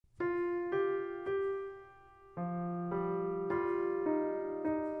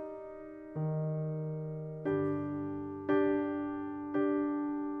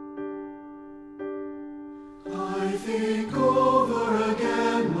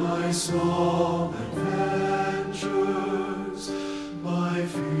Some adventures, my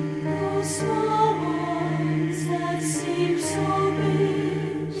feet. Oh, small ones that seem so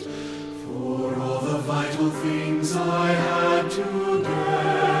big. For all the vital things I had to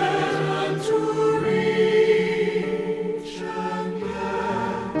get and to reach, and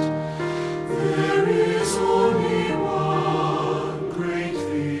yet there is only one great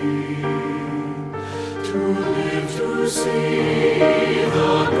thing: to live to see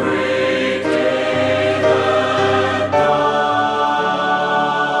the great day that dawns,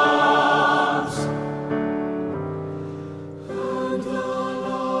 and the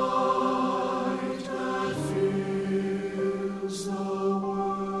light that fills the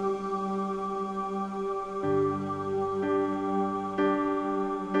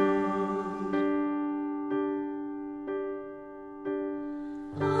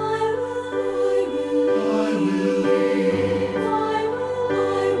I will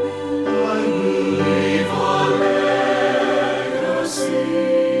leave a legacy.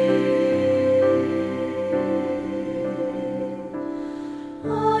 I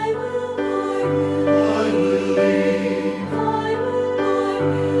will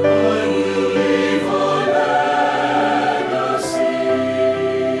leave a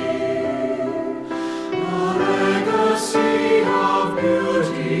legacy of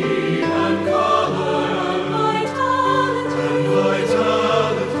beauty and color and vitality.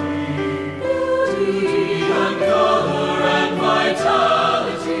 Beauty and color and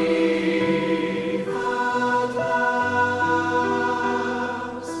vitality. At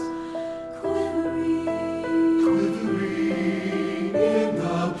last, quivering in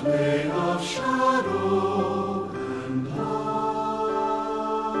the play of shadow and light.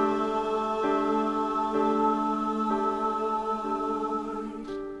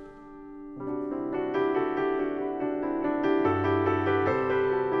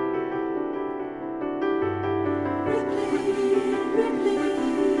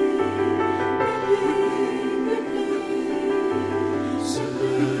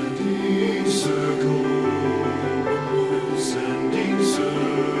 Sending circles, sending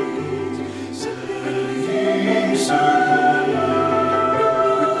circles, sending circles,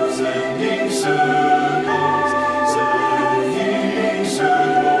 sending circles, sending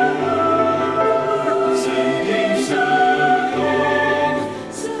circles, sending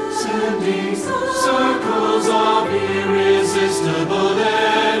circles, sending circles of irresistible